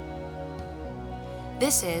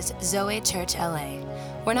This is ZOE Church LA.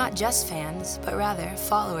 We're not just fans, but rather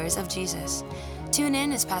followers of Jesus. Tune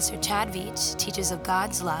in as Pastor Chad Veach teaches of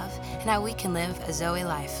God's love and how we can live a ZOE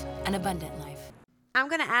life, an abundant life. I'm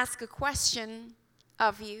going to ask a question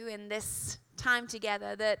of you in this time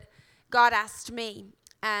together that God asked me.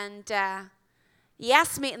 And he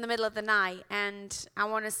asked me in the middle of the night. And I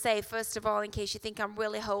want to say, first of all, in case you think I'm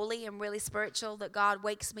really holy and really spiritual, that God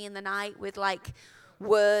wakes me in the night with like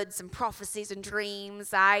words and prophecies and dreams.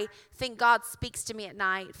 I think God speaks to me at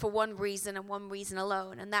night for one reason and one reason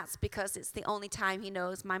alone. And that's because it's the only time he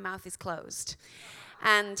knows my mouth is closed.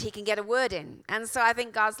 And he can get a word in. And so I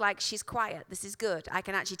think God's like, she's quiet. This is good. I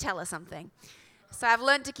can actually tell her something. So I've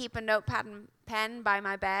learned to keep a notepad and pen by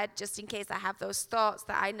my bed just in case I have those thoughts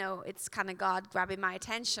that I know it's kind of God grabbing my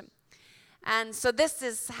attention. And so this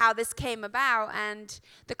is how this came about. And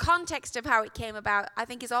the context of how it came about, I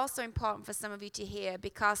think, is also important for some of you to hear,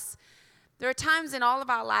 because there are times in all of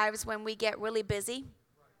our lives when we get really busy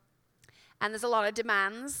and there's a lot of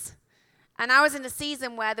demands. And I was in a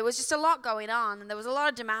season where there was just a lot going on, and there was a lot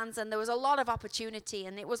of demands, and there was a lot of opportunity,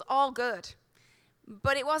 and it was all good.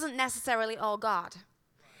 But it wasn't necessarily all God.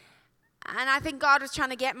 And I think God was trying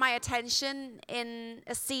to get my attention in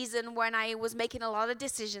a season when I was making a lot of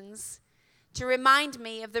decisions to remind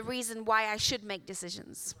me of the reason why I should make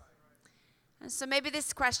decisions. And so maybe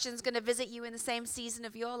this question is going to visit you in the same season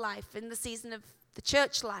of your life, in the season of the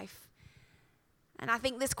church life. And I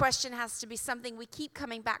think this question has to be something we keep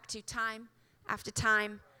coming back to time after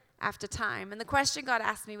time after time. And the question God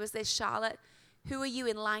asked me was this: Charlotte, who are you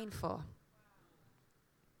in line for?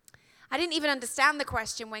 I didn't even understand the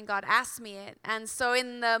question when God asked me it. And so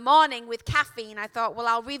in the morning with caffeine, I thought, well,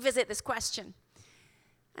 I'll revisit this question.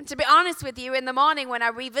 And to be honest with you, in the morning when I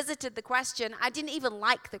revisited the question, I didn't even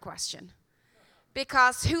like the question.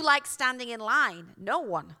 Because who likes standing in line? No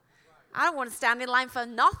one. I don't want to stand in line for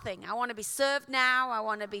nothing. I want to be served now. I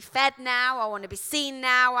want to be fed now. I want to be seen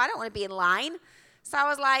now. I don't want to be in line. So I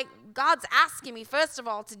was like, God's asking me, first of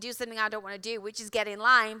all, to do something I don't want to do, which is get in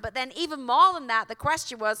line. But then even more than that, the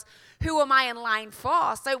question was, who am I in line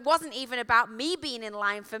for? So it wasn't even about me being in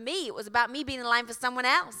line for me. It was about me being in line for someone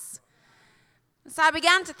else. So I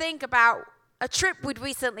began to think about a trip we'd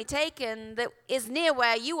recently taken that is near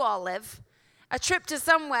where you all live. A trip to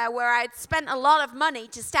somewhere where I'd spent a lot of money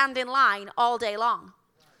to stand in line all day long.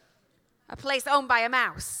 A place owned by a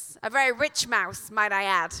mouse. A very rich mouse, might I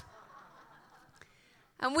add.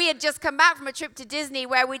 And we had just come back from a trip to Disney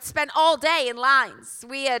where we'd spent all day in lines.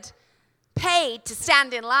 We had paid to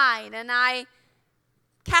stand in line. And I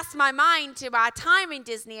cast my mind to our time in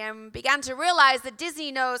Disney and began to realize that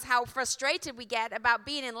Disney knows how frustrated we get about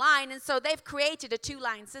being in line. And so they've created a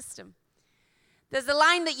two-line system. There's a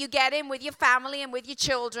line that you get in with your family and with your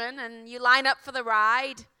children, and you line up for the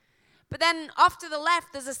ride. But then off to the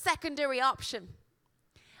left, there's a secondary option.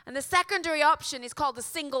 And the secondary option is called the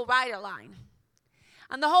single rider line.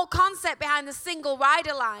 And the whole concept behind the single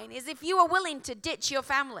rider line is if you are willing to ditch your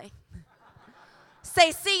family,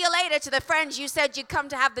 say see you later to the friends you said you'd come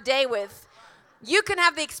to have the day with, you can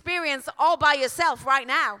have the experience all by yourself right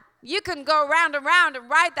now. You can go round and round and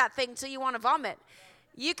ride that thing till you want to vomit.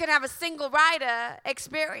 You can have a single rider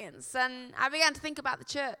experience. And I began to think about the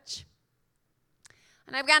church.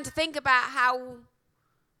 And I began to think about how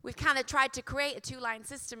we've kind of tried to create a two-line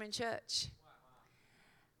system in church.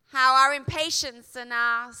 How our impatience and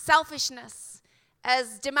our selfishness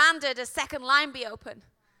has demanded a second line be open,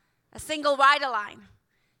 a single rider line.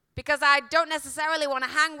 Because I don't necessarily want to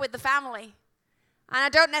hang with the family. And I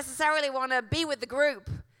don't necessarily want to be with the group.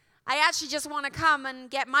 I actually just want to come and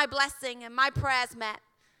get my blessing and my prayers met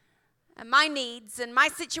and my needs and my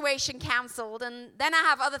situation counseled, and then I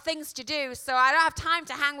have other things to do, so I don't have time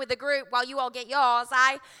to hang with the group while you all get yours.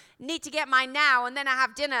 I need to get mine now, and then I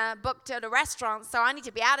have dinner booked at a restaurant, so I need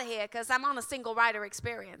to be out of here because I'm on a single rider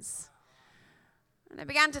experience. And I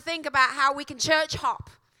began to think about how we can church hop.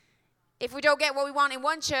 If we don't get what we want in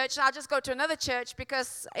one church, I'll just go to another church,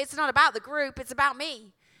 because it's not about the group, it's about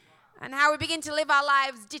me. And how we begin to live our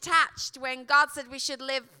lives detached when God said we should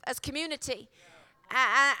live as community.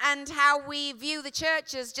 And how we view the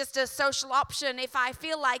church as just a social option if I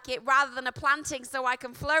feel like it, rather than a planting so I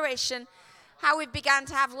can flourish. And how we began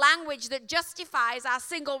to have language that justifies our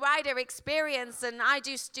single rider experience. And I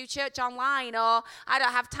do church online, or I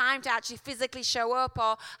don't have time to actually physically show up,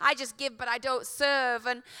 or I just give but I don't serve.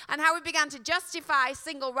 And how we began to justify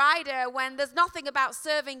single rider when there's nothing about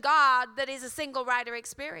serving God that is a single rider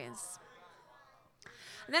experience.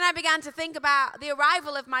 And then I began to think about the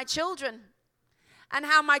arrival of my children and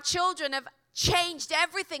how my children have changed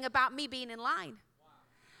everything about me being in line.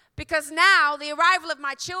 Because now the arrival of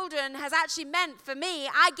my children has actually meant for me,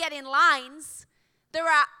 I get in lines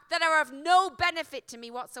that are of no benefit to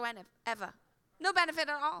me whatsoever. No benefit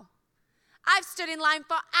at all. I've stood in line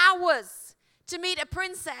for hours to meet a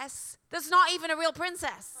princess that's not even a real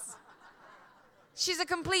princess. She's a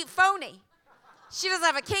complete phony. She doesn't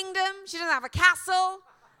have a kingdom. She doesn't have a castle.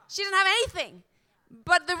 She doesn't have anything.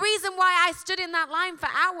 But the reason why I stood in that line for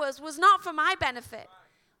hours was not for my benefit,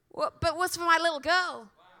 but was for my little girl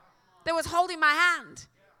that was holding my hand,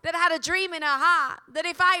 that had a dream in her heart, that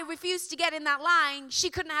if I refused to get in that line, she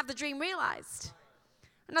couldn't have the dream realized.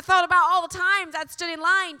 And I thought about all the times I'd stood in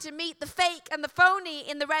line to meet the fake and the phony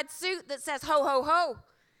in the red suit that says, ho, ho, ho.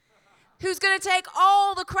 Who's going to take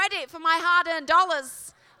all the credit for my hard-earned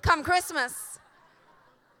dollars come Christmas?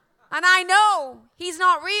 And I know he's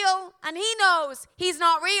not real, and he knows he's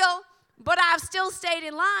not real, but I've still stayed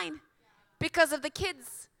in line because of the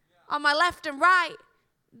kids on my left and right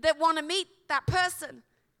that want to meet that person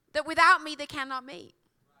that without me they cannot meet.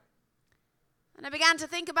 And I began to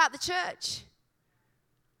think about the church.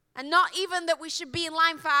 And not even that we should be in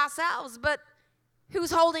line for ourselves, but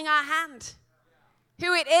who's holding our hand.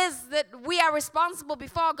 Who it is that we are responsible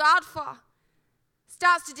before God for.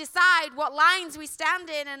 Starts to decide what lines we stand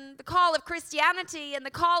in, and the call of Christianity and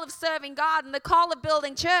the call of serving God and the call of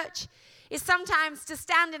building church is sometimes to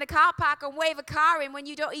stand in a car park and wave a car in when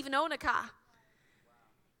you don't even own a car.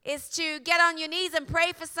 Is to get on your knees and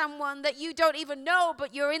pray for someone that you don't even know,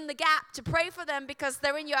 but you're in the gap to pray for them because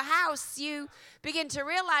they're in your house. You begin to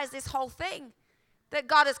realize this whole thing that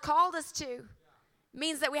God has called us to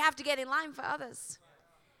means that we have to get in line for others.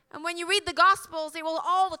 And when you read the Gospels, it will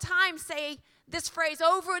all the time say this phrase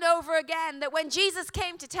over and over again, that when Jesus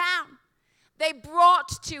came to town, they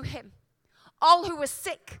brought to him all who were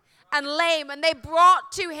sick and lame, and they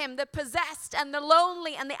brought to him the possessed and the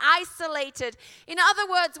lonely and the isolated. In other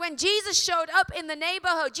words, when Jesus showed up in the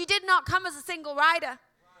neighborhood, you did not come as a single rider.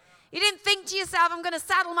 You didn't think to yourself, I'm going to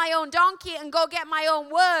saddle my own donkey and go get my own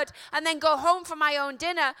word and then go home for my own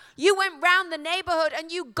dinner. You went round the neighborhood and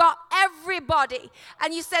you got everybody.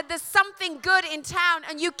 And you said, there's something good in town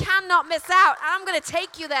and you cannot miss out. And I'm going to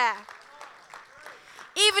take you there.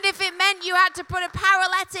 Even if it meant you had to put a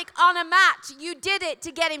paralytic on a mat, you did it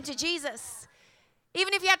to get him to Jesus.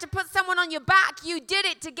 Even if you had to put someone on your back, you did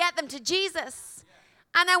it to get them to Jesus.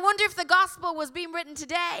 And I wonder if the gospel was being written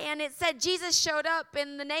today and it said Jesus showed up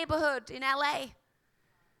in the neighborhood in LA.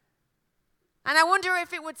 And I wonder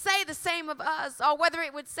if it would say the same of us, or whether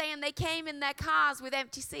it would say, and they came in their cars with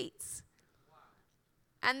empty seats.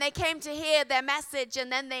 And they came to hear their message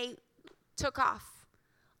and then they took off.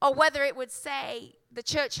 Or whether it would say the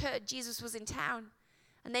church heard Jesus was in town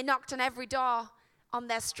and they knocked on every door on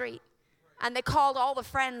their street and they called all the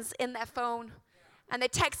friends in their phone and they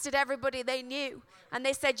texted everybody they knew and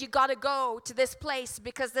they said, you got to go to this place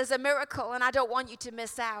because there's a miracle and I don't want you to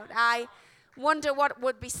miss out. I wonder what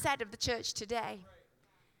would be said of the church today.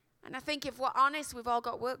 And I think if we're honest, we've all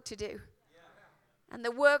got work to do. And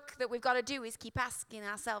the work that we've got to do is keep asking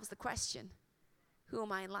ourselves the question, who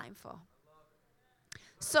am I in line for?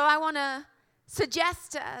 So I want to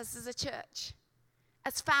suggest to us as a church,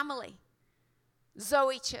 as family,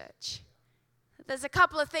 ZOE Church, there's a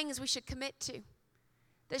couple of things we should commit to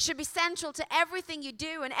that should be central to everything you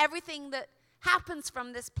do and everything that happens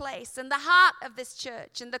from this place and the heart of this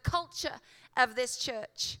church and the culture of this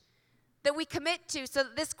church that we commit to so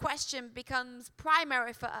that this question becomes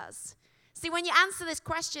primary for us. See, when you answer this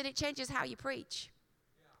question, it changes how you preach.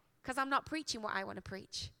 Because I'm not preaching what I want to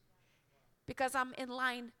preach. Because I'm in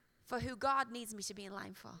line for who God needs me to be in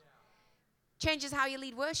line for. Changes how you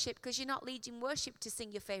lead worship, because you're not leading worship to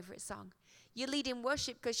sing your favorite song. You lead in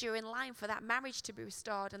worship because you're in line for that marriage to be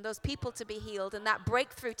restored and those people to be healed and that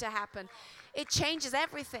breakthrough to happen. It changes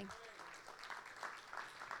everything.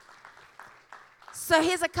 So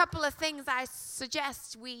here's a couple of things I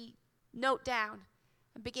suggest we note down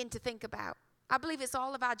and begin to think about. I believe it's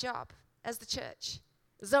all of our job as the church,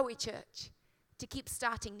 ZOE Church, to keep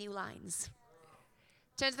starting new lines.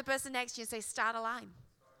 Turn to the person next to you and say, start a line.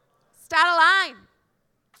 Start a line.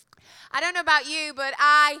 I don't know about you, but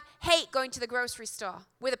I hate going to the grocery store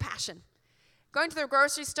with a passion. Going to the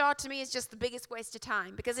grocery store to me is just the biggest waste of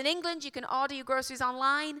time, because in England you can order your groceries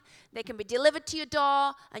online, they can be delivered to your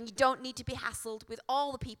door, and you don't need to be hassled with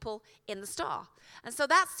all the people in the store. And so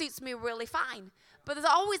that suits me really fine. But there's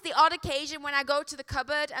always the odd occasion when I go to the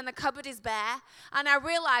cupboard and the cupboard is bare and I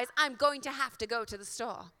realize I'm going to have to go to the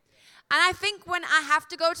store. And I think when I have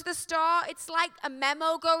to go to the store, it's like a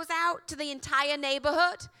memo goes out to the entire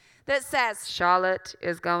neighborhood that says, Charlotte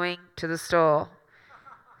is going to the store.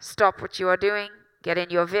 Stop what you are doing, get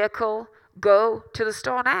in your vehicle, go to the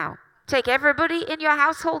store now. Take everybody in your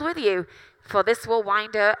household with you, for this will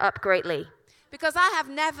wind her up greatly. Because I have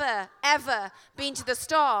never, ever been to the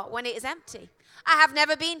store when it is empty. I have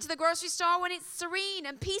never been to the grocery store when it's serene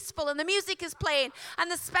and peaceful and the music is playing and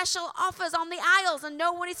the special offers on the aisles and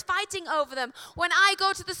no one is fighting over them. When I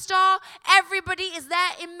go to the store, everybody is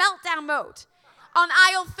there in meltdown mode. On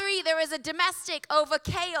aisle 3, there is a domestic over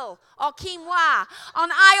kale or quinoa. On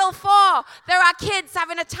aisle 4, there are kids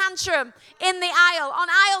having a tantrum in the aisle. On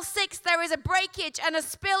aisle 6, there is a breakage and a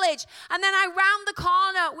spillage. And then I round the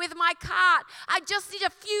corner with my cart. I just need a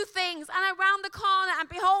few things. And I round the corner and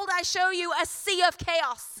behold, I show you a sea of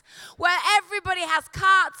chaos where everybody has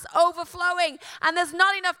carts overflowing and there's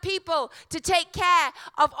not enough people to take care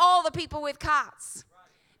of all the people with carts.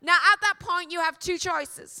 Now, at that point, you have two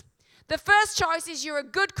choices. The first choice is you're a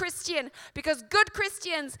good Christian, because good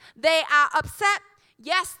Christians, they are upset.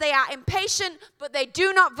 Yes, they are impatient, but they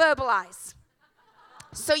do not verbalize.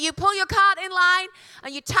 So you pull your cart in line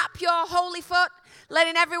and you tap your holy foot,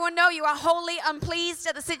 letting everyone know you are wholly unpleased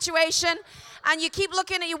at the situation. And you keep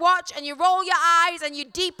looking at your watch and you roll your eyes and you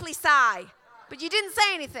deeply sigh. But you didn't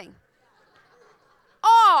say anything.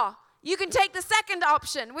 Or you can take the second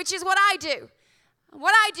option, which is what I do.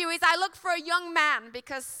 What I do is I look for a young man,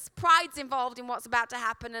 because pride's involved in what's about to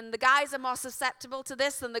happen and the guys are more susceptible to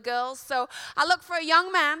this than the girls. So I look for a young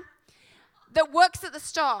man that works at the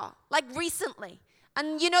store, like recently.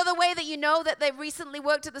 And you know the way that you know that they recently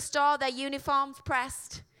worked at the store? Their uniforms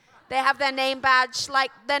pressed. They have their name badge.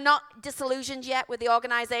 Like, they're not disillusioned yet with the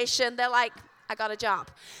organization. They're like, I got a job.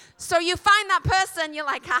 So you find that person, you're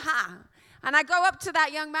like, haha. And I go up to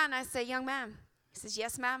that young man, I say, young man. He says,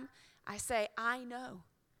 yes, ma'am. I say, I know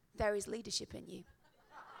there is leadership in you.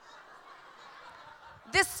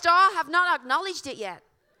 This store have not acknowledged it yet,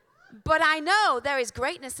 but I know there is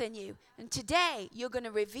greatness in you. And today, you're going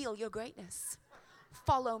to reveal your greatness.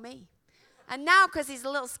 Follow me. And now, because he's a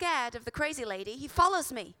little scared of the crazy lady, he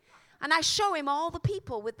follows me. And I show him all the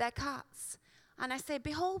people with their carts. And I say,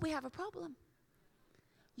 behold, we have a problem.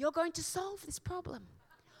 You're going to solve this problem.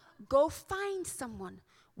 Go find someone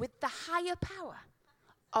with the higher power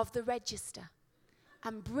of the register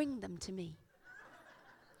and bring them to me.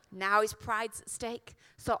 Now his pride's at stake,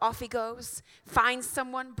 so off he goes, finds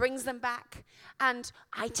someone, brings them back, and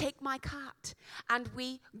I take my cart, and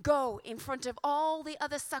we go in front of all the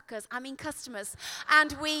other customers,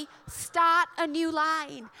 and we start a new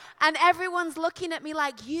line, and everyone's looking at me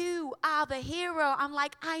like, you are the hero. I'm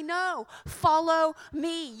like, I know, follow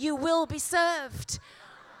me, you will be served.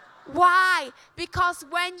 Why? Because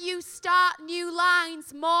when you start new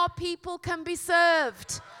lines, more people can be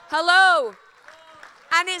served. Hello?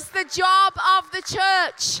 And it's the job of the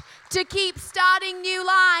church to keep starting new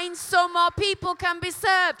lines so more people can be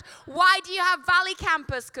served. Why do you have Valley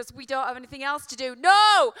Campus? Because we don't have anything else to do.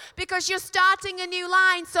 No, because you're starting a new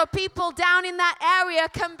line so people down in that area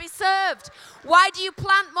can be served. Why do you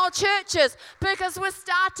plant more churches? Because we're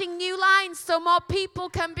starting new lines so more people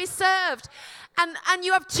can be served. And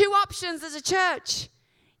you have two options as a church.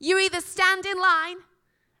 You either stand in line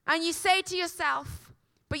and you say to yourself,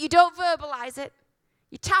 but you don't verbalize it.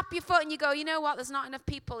 You tap your foot and you go, you know what, there's not enough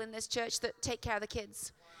people in this church that take care of the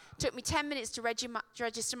kids. It took me 10 minutes to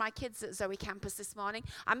register my kids at ZOE campus this morning.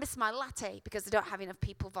 I missed my latte because I don't have enough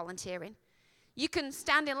people volunteering. You can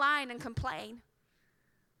stand in line and complain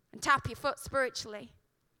and tap your foot spiritually.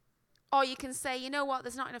 Or you can say, you know what,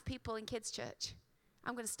 there's not enough people in kids' church.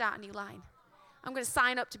 I'm going to start a new line. I'm going to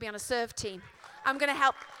sign up to be on a serve team. I'm going to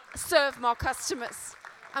help serve more customers.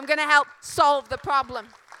 I'm going to help solve the problem.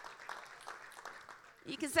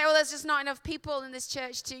 You can say, well, there's just not enough people in this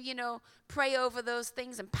church to, pray over those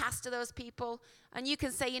things and pastor those people. And you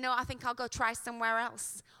can say, I think I'll go try somewhere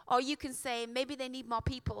else. Or you can say, maybe they need more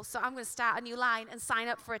people, so I'm going to start a new line and sign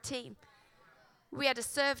up for a team. We had a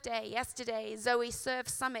serve day yesterday, ZOE Serve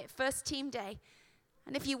Summit, first team day.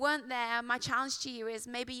 And if you weren't there, my challenge to you is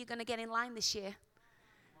maybe you're going to get in line this year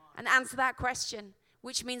and answer that question,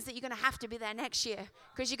 which means that you're going to have to be there next year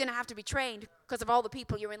because you're going to have to be trained because of all the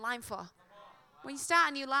people you're in line for. When you start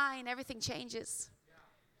a new line, everything changes.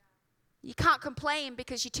 You can't complain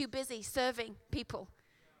because you're too busy serving people.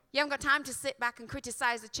 You haven't got time to sit back and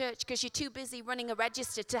criticize the church because you're too busy running a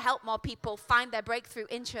register to help more people find their breakthrough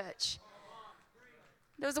in church.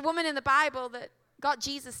 There was a woman in the Bible that got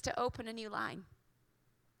Jesus to open a new line.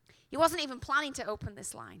 He wasn't even planning to open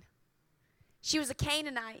this line. She was a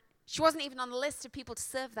Canaanite. She wasn't even on the list of people to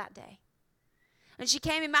serve that day. And she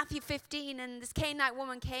came in Matthew 15, and this Canaanite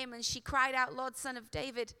woman came, and she cried out, Lord, Son of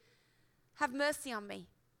David, have mercy on me.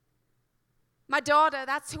 My daughter,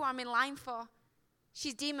 that's who I'm in line for.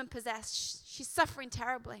 She's demon-possessed. She's suffering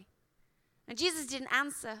terribly. And Jesus didn't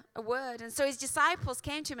answer a word. And so his disciples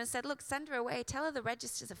came to him and said, look, send her away. Tell her the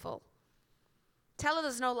registers are full. Tell her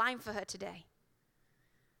there's no line for her today.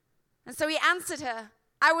 And so he answered her,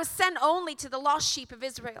 I was sent only to the lost sheep of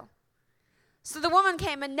Israel. So the woman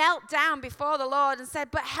came and knelt down before the Lord and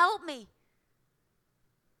said, but help me.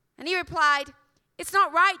 And he replied, it's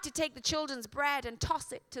not right to take the children's bread and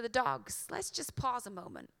toss it to the dogs. Let's just pause a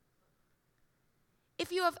moment.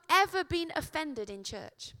 If you have ever been offended in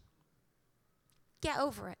church, get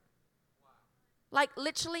over it. Like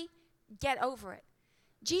literally, get over it.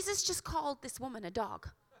 Jesus just called this woman a dog.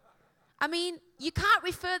 I mean, you can't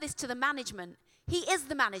refer this to the management. He is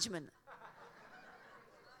the management.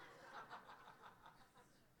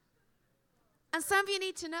 And some of you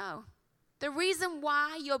need to know, the reason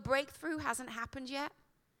why your breakthrough hasn't happened yet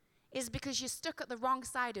is because you're stuck at the wrong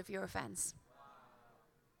side of your offense.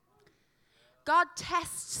 God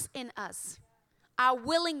tests in us our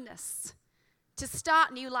willingness to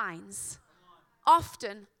start new lines,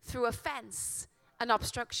 often through offense and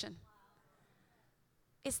obstruction.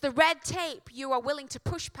 It's the red tape you are willing to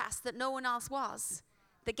push past that no one else was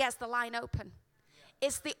that gets the line open.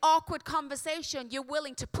 It's the awkward conversation you're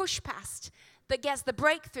willing to push past that gets the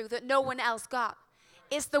breakthrough that no one else got.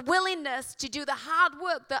 It's the willingness to do the hard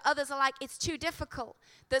work that others are like, it's too difficult,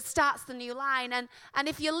 that starts the new line. And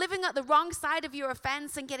if you're living at the wrong side of your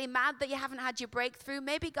offense and getting mad that you haven't had your breakthrough,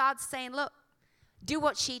 maybe God's saying, look, do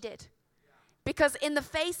what she did. Because in the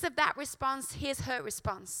face of that response, here's her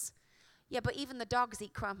response. Yeah, but even the dogs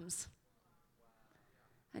eat crumbs.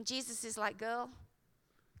 And Jesus is like, girl,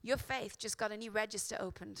 your faith just got a new register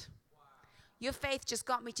opened. Your faith just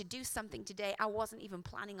got me to do something today I wasn't even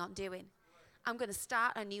planning on doing. I'm going to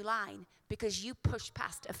start a new line because you pushed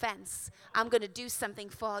past offense. I'm going to do something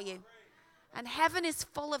for you. And heaven is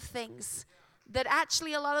full of things that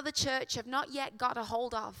actually a lot of the church have not yet got a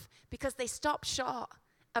hold of because they stopped short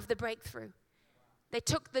of the breakthrough. They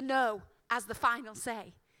took the no as the final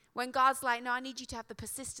say. When God's like, no, I need you to have the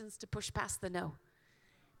persistence to push past the no.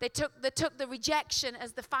 They took the rejection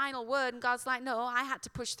as the final word, and God's like, no, I had to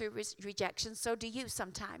push through rejection, so do you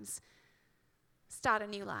sometimes. Start a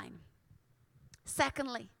new line.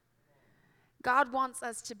 Secondly, God wants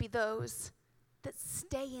us to be those that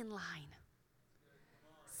stay in line.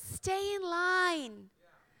 Stay in line.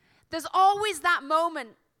 There's always that moment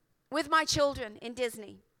with my children in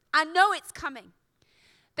Disney. I know it's coming.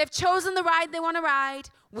 They've chosen the ride they want to ride.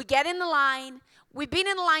 We get in the line. We've been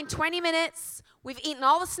in the line 20 minutes. We've eaten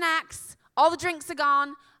all the snacks. All the drinks are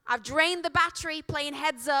gone. I've drained the battery playing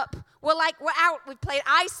Heads Up. We're out. We've played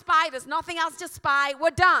I Spy. There's nothing else to spy. We're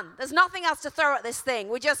done. There's nothing else to throw at this thing.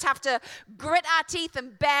 We just have to grit our teeth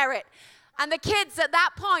and bear it. And the kids at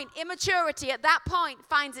that point, immaturity at that point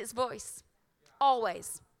finds its voice.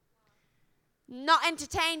 Always. Not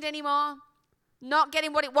entertained anymore. Not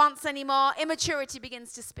getting what it wants anymore. Immaturity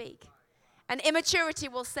begins to speak. And immaturity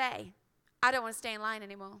will say, I don't want to stay in line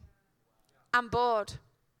anymore. I'm bored.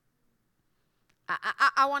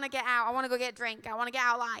 I want to get out. I want to go get a drink. I want to get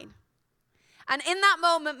out of line. And in that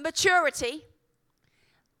moment, maturity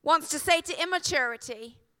wants to say to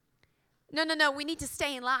immaturity, no, we need to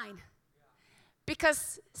stay in line.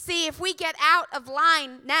 Because, see, if we get out of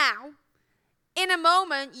line now, in a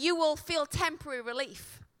moment, you will feel temporary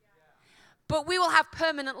relief. But we will have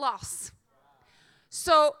permanent loss.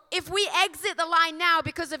 So if we exit the line now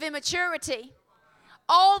because of immaturity,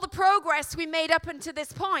 all the progress we made up until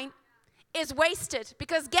this point is wasted.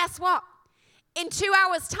 Because guess what? In 2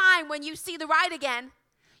 hours' time, when you see the ride again,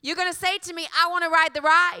 you're going to say to me, I want to ride the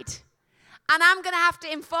ride. And I'm going to have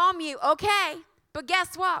to inform you, okay, but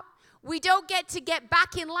guess what? We don't get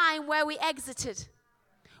back in line where we exited.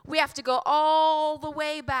 We have to go all the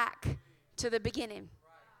way back to the beginning.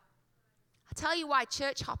 I'll tell you why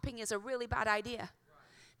church hopping is a really bad idea.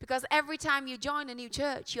 Because every time you join a new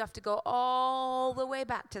church, you have to go all the way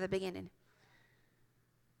back to the beginning.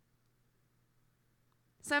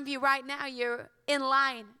 Some of you right now, you're in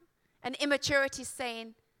line, and immaturity is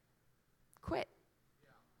saying, quit.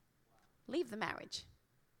 Leave the marriage.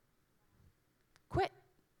 Quit.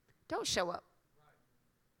 Don't show up.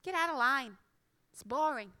 Get out of line. It's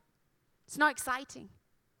boring. It's not exciting.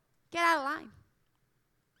 Get out of line.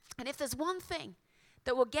 And if there's one thing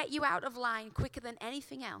that will get you out of line quicker than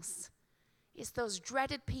anything else, it's those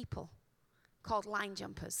dreaded people called line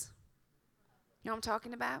jumpers. You know what I'm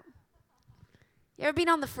talking about? You ever been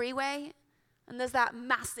on the freeway and there's that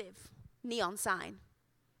massive neon sign?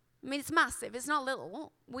 I mean, it's massive. It's not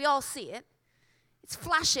little. We all see it. It's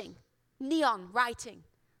flashing neon writing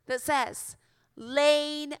that says,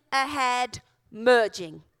 lane ahead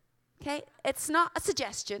merging. Okay? It's not a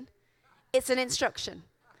suggestion. It's an instruction.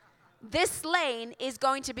 This lane is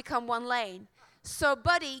going to become one lane. So,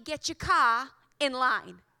 buddy, get your car in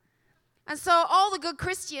line. And so all the good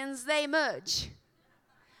Christians, they merge.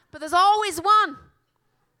 But there's always one.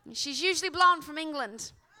 And she's usually blonde from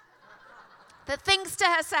England that thinks to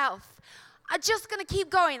herself, I'm just going to keep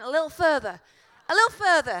going a little further,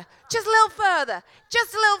 just a little further,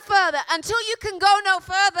 just a little further, until you can go no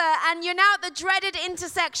further, and you're now at the dreaded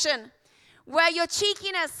intersection where your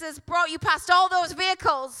cheekiness has brought you past all those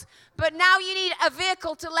vehicles, but now you need a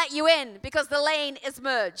vehicle to let you in because the lane is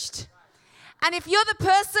merged. And if you're the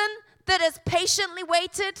person that has patiently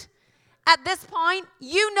waited at this point,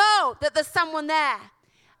 you know that there's someone there.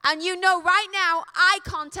 And you know right now, eye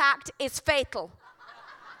contact is fatal.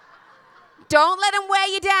 Don't let them wear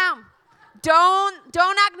you down. Don't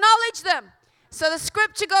acknowledge them. So the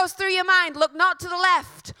scripture goes through your mind, look not to the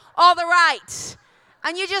left or the right.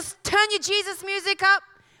 And you just turn your Jesus music up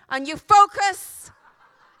and you focus.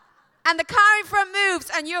 And the car in front moves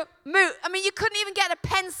and you move. I mean, you couldn't even get a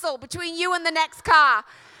pencil between you and the next car.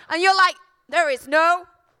 And you're like, there is no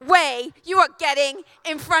way you are getting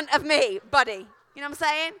in front of me, buddy. You know what I'm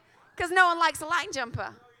saying? Because no one likes a line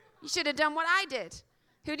jumper. You should have done what I did.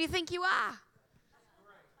 Who do you think you are?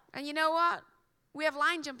 And you know what? We have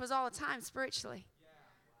line jumpers all the time spiritually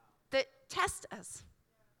that test us.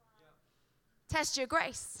 Test your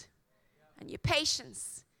grace and your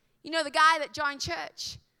patience. You know the guy that joined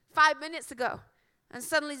church 5 minutes ago and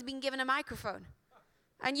suddenly has been given a microphone.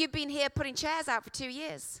 And you've been here putting chairs out for 2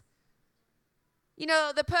 years. You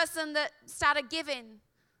know the person that started giving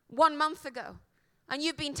 1 month ago and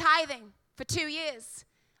you've been tithing for 2 years.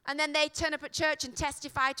 And then they turn up at church and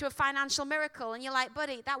testify to a financial miracle. And you're like,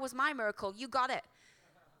 buddy, that was my miracle. You got it.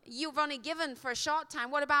 You've only given for a short time.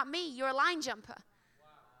 What about me? You're a line jumper.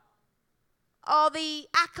 Or the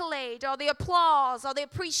accolade or the applause or the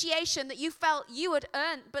appreciation that you felt you had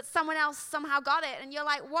earned, but someone else somehow got it. And you're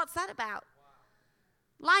like, what's that about?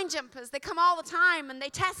 Line jumpers, they come all the time and they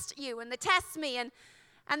test you and they test me. And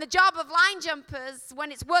the job of line jumpers,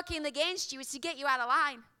 when it's working against you, is to get you out of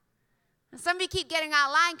line. And some of you keep getting out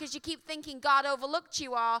of line because you keep thinking God overlooked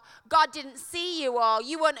you, or God didn't see you, or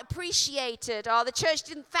you weren't appreciated, or the church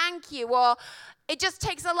didn't thank you, or it just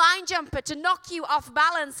takes a line jumper to knock you off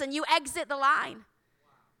balance and you exit the line.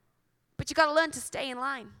 But you've got to learn to stay in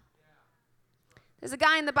line. There's a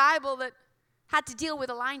guy in the Bible that had to deal with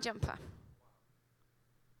a line jumper.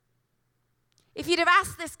 If you'd have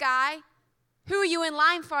asked this guy, who are you in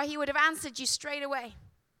line for? He would have answered you straight away.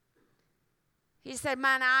 He said,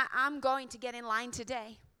 man, I'm going to get in line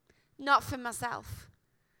today. Not for myself.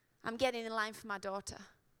 I'm getting in line for my daughter.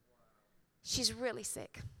 She's really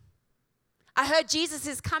sick. I heard Jesus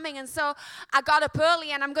is coming, and so I got up early,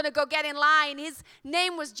 and I'm going to go get in line. His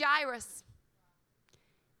name was Jairus.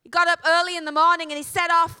 He got up early in the morning, and he set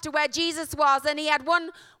off to where Jesus was, and he had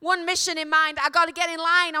one mission in mind. I got to get in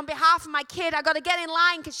line on behalf of my kid. I got to get in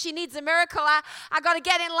line because she needs a miracle. I got to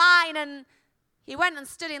get in line, and he went and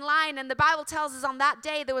stood in line, and the Bible tells us on that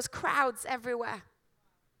day there was crowds everywhere.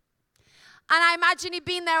 And I imagine he'd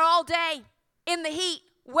been there all day in the heat,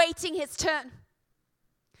 waiting his turn.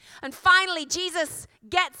 And finally, Jesus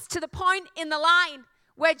gets to the point in the line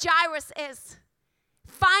where Jairus is.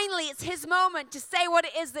 Finally, it's his moment to say what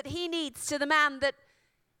it is that he needs to the man that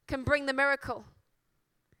can bring the miracle.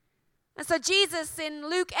 And so Jesus in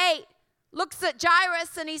Luke 8 looks at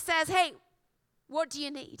Jairus and he says, hey, what do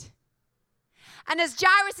you need? And as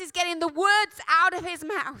Jairus is getting the words out of his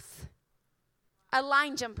mouth, a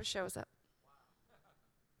line jumper shows up.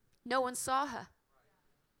 No one saw her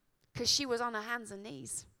because she was on her hands and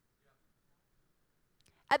knees.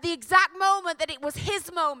 At the exact moment that it was his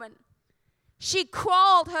moment, she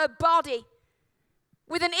crawled her body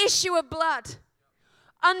with an issue of blood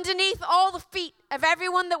underneath all the feet of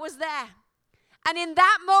everyone that was there. And in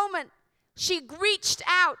that moment, she reached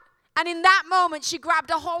out, and in that moment, she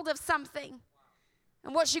grabbed a hold of something.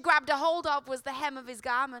 And what she grabbed a hold of was the hem of his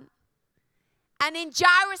garment. And in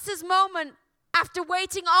Jairus' moment, after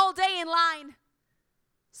waiting all day in line,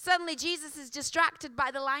 suddenly Jesus is distracted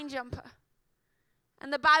by the line jumper.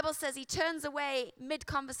 And the Bible says he turns away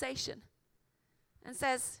mid-conversation and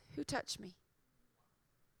says, who touched me?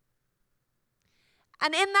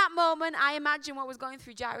 And in that moment, I imagine what was going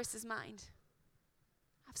through Jairus' mind.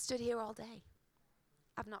 I've stood here all day.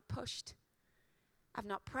 I've not pushed. I've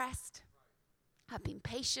not pressed. I've been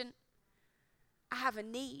patient. I have a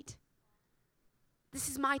need. This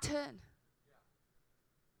is my turn.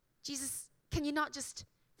 Jesus, can you not just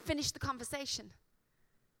finish the conversation?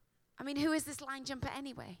 I mean, who is this line jumper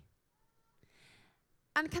anyway?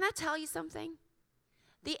 And can I tell you something?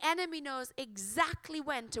 The enemy knows exactly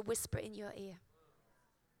when to whisper in your ear.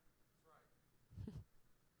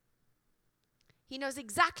 He knows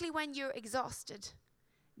exactly when you're exhausted,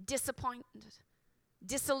 disappointed,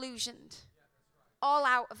 disillusioned, all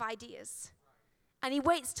out of ideas. And he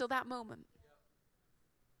waits till that moment.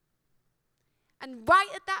 And right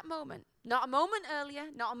at that moment, not a moment earlier,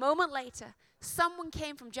 not a moment later, someone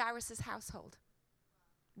came from Jairus' household.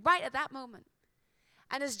 Right at that moment.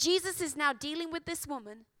 And as Jesus is now dealing with this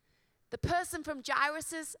woman, the person from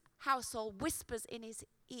Jairus' household whispers in his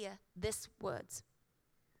ear these words.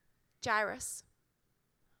 Jairus,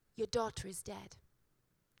 your daughter is dead.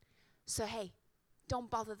 So hey,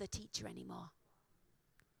 don't bother the teacher anymore.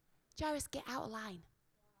 Jairus, get out of line.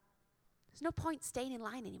 There's no point staying in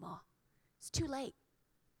line anymore. It's too late.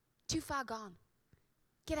 Too far gone.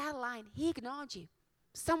 Get out of line. He ignored you.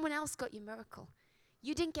 Someone else got your miracle.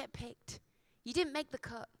 You didn't get picked. You didn't make the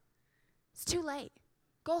cut. It's too late.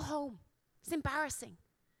 Go home. It's embarrassing.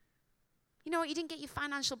 You know what? You didn't get your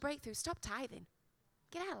financial breakthrough. Stop tithing.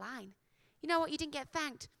 Get out of line. You know what? You didn't get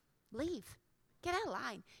thanked. Leave. Get out of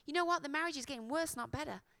line. You know what? The marriage is getting worse, not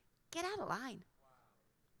better. Get out of line.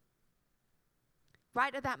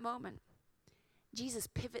 Right at that moment, Jesus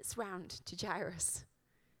pivots round to Jairus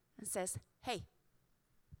and says, hey,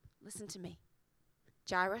 listen to me.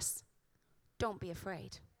 Jairus, don't be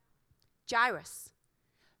afraid. Jairus,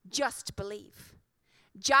 just believe.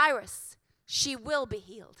 Jairus, she will be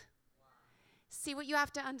healed. See, what you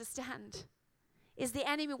have to understand is the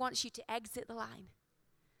enemy wants you to exit the line,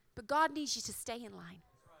 but God needs you to stay in line.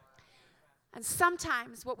 And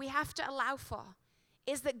sometimes what we have to allow for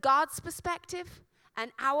is that God's perspective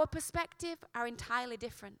and our perspective are entirely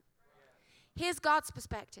different. Here's God's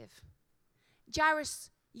perspective. Jairus,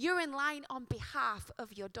 you're in line on behalf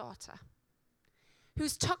of your daughter,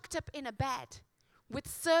 who's tucked up in a bed with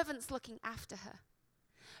servants looking after her.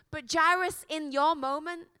 But Jairus, in your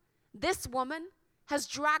moment, this woman has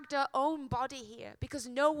dragged her own body here because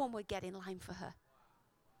no one would get in line for her.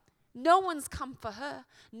 No one's come for her.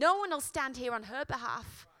 No one will stand here on her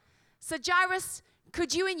behalf. So Jairus,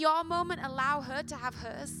 could you in your moment allow her to have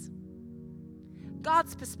hers?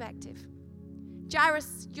 God's perspective.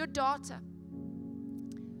 Jairus, your daughter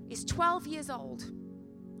is 12 years old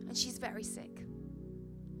and she's very sick.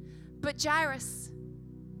 But Jairus,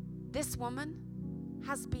 this woman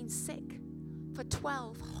has been sick for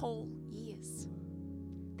 12 whole years.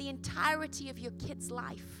 The entirety of your kid's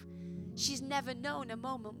life, she's never known a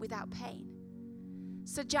moment without pain.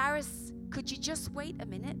 So Jairus, could you just wait a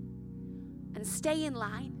minute and stay in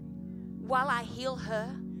line while I heal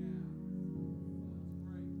her?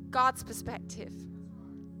 God's perspective.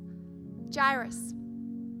 Jairus,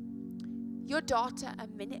 your daughter a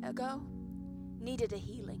minute ago needed a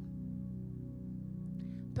healing.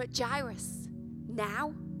 But Jairus,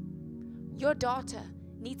 now your daughter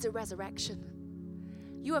needs a resurrection.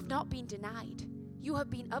 You have not been denied. You have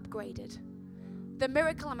been upgraded. The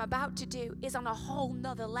miracle I'm about to do is on a whole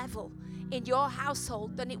nother level in your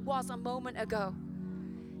household than it was a moment ago.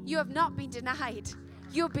 You have not been denied.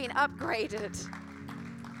 You've been upgraded.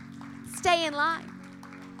 Stay in line.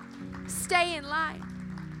 Stay in line.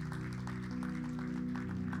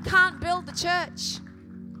 Can't build the church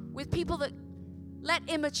with people that let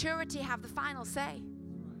immaturity have the final say.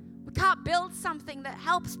 We can't build something that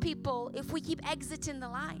helps people if we keep exiting the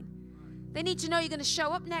line. They need to know you're going to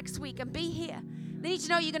show up next week and be here. They need to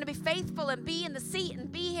know you're going to be faithful and be in the seat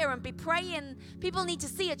and be here and be praying. People need to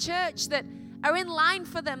see a church that are in line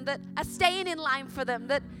for them, that are staying in line for them,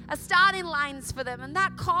 that are starting lines for them. And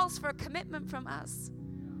that calls for a commitment from us.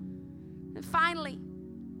 And finally,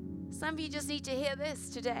 some of you just need to hear this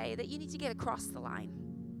today, that you need to get across the line.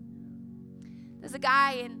 There's a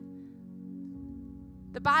guy in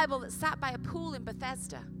the Bible that sat by a pool in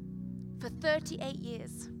Bethesda for 38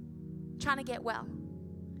 years trying to get well.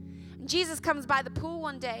 And Jesus comes by the pool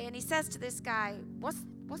one day and he says to this guy, what's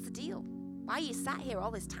the deal? Why are you sat here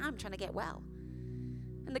all this time trying to get well?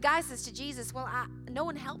 And the guy says to Jesus, well, no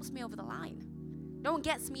one helps me over the line. No one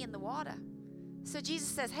gets me in the water. So Jesus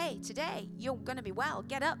says, hey, today you're going to be well.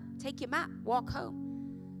 Get up, take your mat, walk home.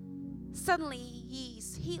 Suddenly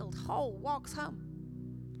he's healed, whole, walks home.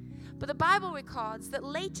 But the Bible records that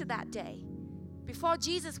later that day, before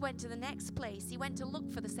Jesus went to the next place, he went to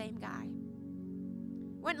look for the same guy.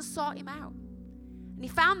 Went and sought him out. And he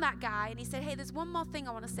found that guy and he said, hey, there's one more thing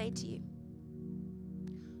I want to say to you.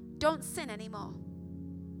 Don't sin anymore.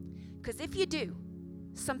 Because if you do,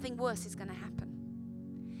 something worse is going to happen.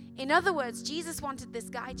 In other words, Jesus wanted this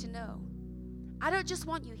guy to know, I don't just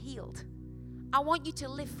want you healed. I want you to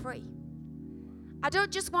live free. I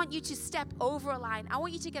don't just want you to step over a line. I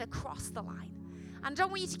want you to get across the line. And I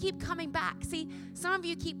don't want you to keep coming back. See, some of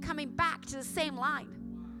you keep coming back to the same line.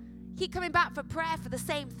 Keep coming back for prayer for the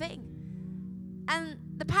same thing. And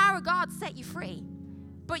the power of God set you free.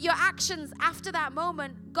 But your actions after that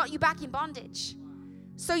moment got you back in bondage.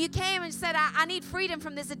 So you came and said, I need freedom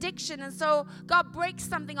from this addiction. And so God breaks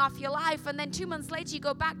something off your life. And then 2 months later, you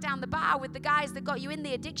go back down the bar with the guys that got you in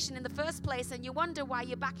the addiction in the first place. And you wonder why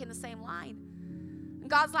you're back in the same line. And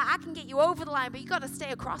God's like, I can get you over the line, but you got to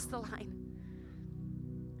stay across the line.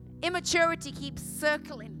 Immaturity keeps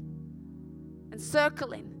circling and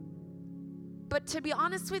circling. But to be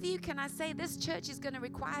honest with you, can I say this church is going to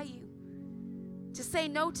require you to say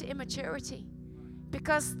no to immaturity,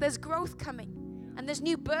 because there's growth coming. And there's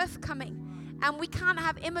new birth coming. And we can't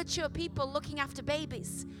have immature people looking after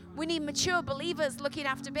babies. We need mature believers looking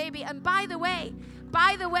after baby. And by the way,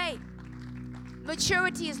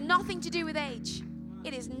 maturity is nothing to do with age.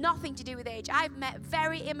 It is nothing to do with age. I've met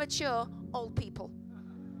very immature old people.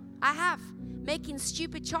 I have. Making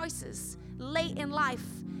stupid choices late in life.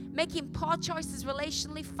 Making poor choices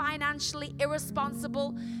relationally, financially,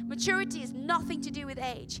 irresponsible. Maturity is nothing to do with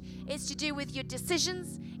age. It's to do with your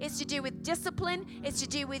decisions. It's to do with discipline. It's to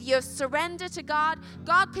do with your surrender to God.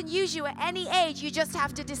 God can use you at any age. You just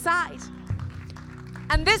have to decide.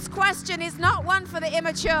 And this question is not one for the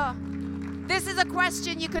immature. This is a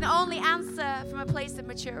question you can only answer from a place of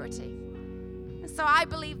maturity. And so I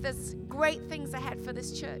believe there's great things ahead for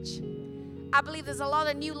this church. I believe there's a lot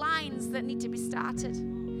of new lines that need to be started.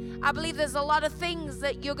 I believe there's a lot of things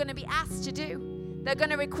that you're going to be asked to do. They're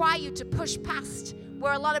going to require you to push past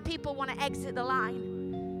where a lot of people want to exit the line.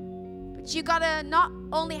 But you got to not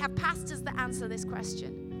only have pastors that answer this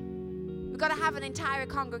question. We've got to have an entire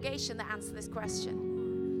congregation that answer this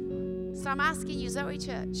question. So I'm asking you, ZOE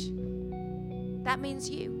Church, that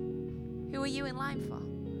means you. Who are you in line for?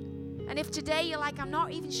 And if today you're like, I'm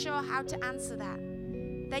not even sure how to answer that,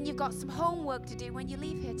 then you've got some homework to do when you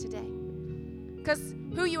leave here today. Because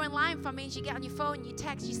who you're in line for means you get on your phone, you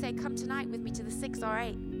text, you say, come tonight with me to the 6 or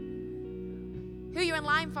 8. Who you're in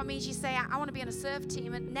line for means you say, I want to be on a serve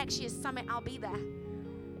team, and next year's summit, I'll be there.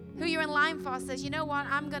 Who you're in line for says, you know what,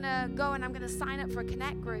 I'm going to go and I'm going to sign up for a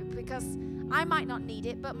Connect group because I might not need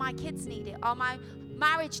it, but my kids need it, or my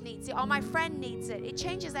marriage needs it, or my friend needs it. It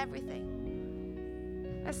changes everything.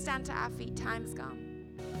 Let's stand to our feet. Time's gone.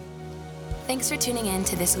 Thanks for tuning in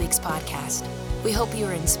to this week's podcast. We hope you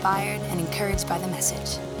were inspired and encouraged by the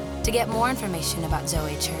message. To get more information about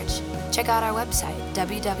ZOE Church, check out our website,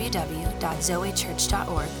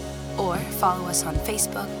 www.zoechurch.org, or follow us on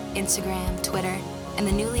Facebook, Instagram, Twitter, and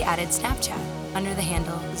the newly added Snapchat under the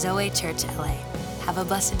handle ZOE Church LA. Have a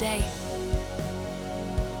blessed day.